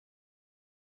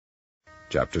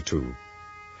Chapter 2.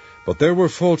 But there were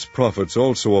false prophets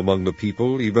also among the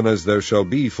people, even as there shall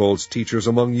be false teachers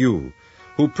among you,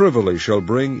 who privily shall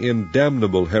bring in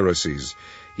damnable heresies,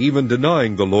 even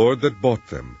denying the Lord that bought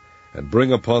them, and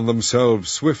bring upon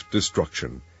themselves swift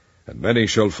destruction. And many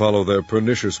shall follow their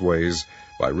pernicious ways,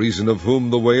 by reason of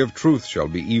whom the way of truth shall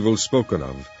be evil spoken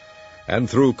of. And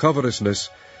through covetousness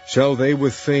shall they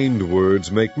with feigned words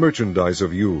make merchandise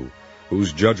of you,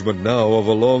 whose judgment now of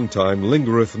a long time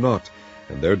lingereth not,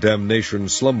 and their damnation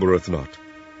slumbereth not.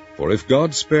 For if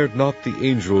God spared not the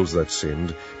angels that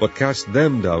sinned, but cast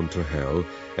them down to hell,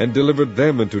 and delivered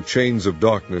them into chains of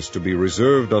darkness to be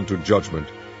reserved unto judgment,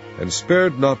 and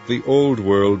spared not the old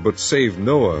world, but saved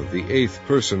Noah, the 8th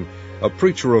person, a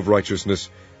preacher of righteousness,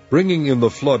 bringing in the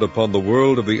flood upon the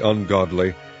world of the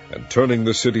ungodly, and turning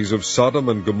the cities of Sodom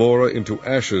and Gomorrha into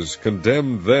ashes,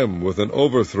 condemned them with an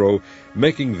overthrow,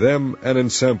 making them an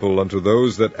ensample unto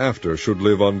those that after should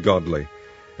live ungodly,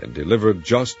 and delivered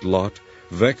just Lot,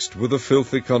 vexed with the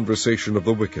filthy conversation of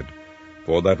the wicked.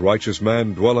 For that righteous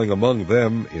man dwelling among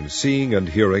them, in seeing and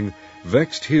hearing,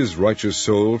 vexed his righteous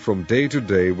soul from day to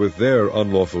day with their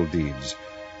unlawful deeds.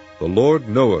 The Lord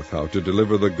knoweth how to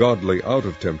deliver the godly out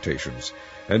of temptations,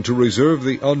 and to reserve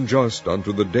the unjust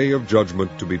unto the day of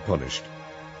judgment to be punished.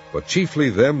 But chiefly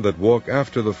them that walk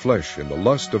after the flesh in the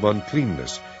lust of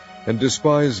uncleanness, and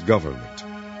despise government.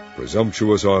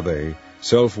 Presumptuous are they,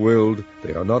 self-willed,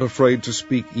 they are not afraid to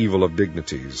speak evil of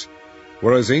dignities.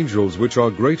 Whereas angels which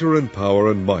are greater in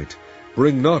power and might,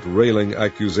 bring not railing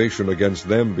accusation against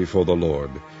them before the Lord.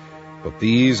 But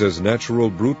these, as natural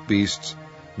brute beasts,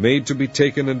 made to be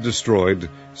taken and destroyed,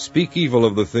 speak evil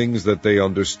of the things that they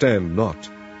understand not,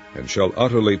 and shall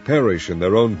utterly perish in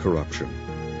their own corruption,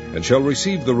 and shall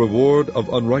receive the reward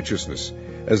of unrighteousness,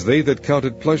 as they that count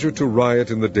it pleasure to riot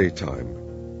in the daytime.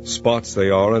 Spots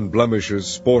they are and blemishes,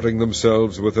 sporting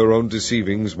themselves with their own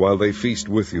deceivings while they feast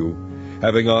with you,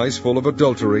 having eyes full of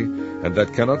adultery, and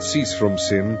that cannot cease from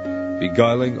sin,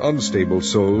 beguiling unstable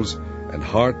souls, and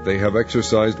heart they have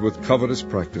exercised with covetous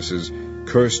practices,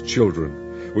 cursed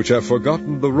children, which have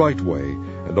forgotten the right way,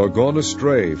 and are gone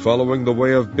astray, following the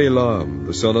way of Balaam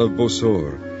the son of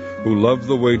Bosor, who loved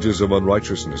the wages of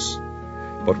unrighteousness,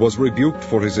 but was rebuked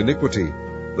for his iniquity.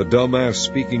 The dumb ass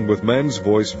speaking with man's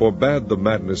voice forbade the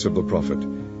madness of the prophet.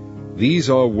 These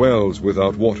are wells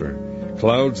without water,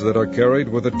 clouds that are carried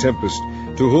with a tempest,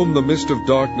 to whom the mist of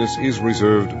darkness is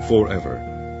reserved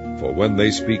forever. For when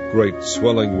they speak great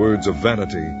swelling words of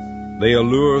vanity, they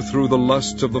allure through the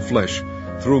lusts of the flesh,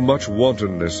 through much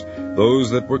wantonness,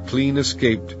 those that were clean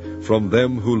escaped from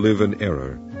them who live in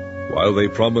error. While they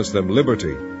promise them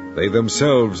liberty, they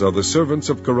themselves are the servants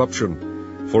of corruption.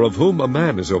 For of whom a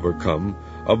man is overcome,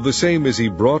 of the same is he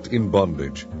brought in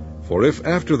bondage. For if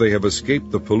after they have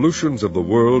escaped the pollutions of the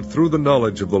world through the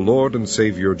knowledge of the Lord and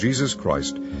Savior Jesus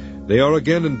Christ, they are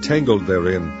again entangled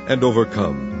therein, and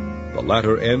overcome, the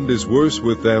latter end is worse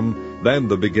with them than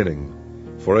the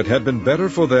beginning. For it had been better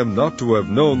for them not to have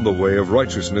known the way of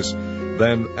righteousness,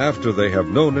 than, after they have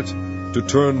known it, to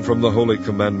turn from the holy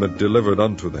commandment delivered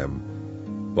unto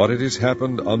them. But it is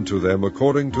happened unto them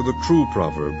according to the true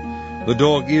proverb, the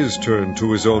dog is turned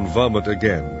to his own vomit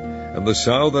again, and the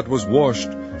sow that was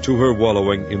washed to her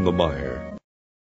wallowing in the mire.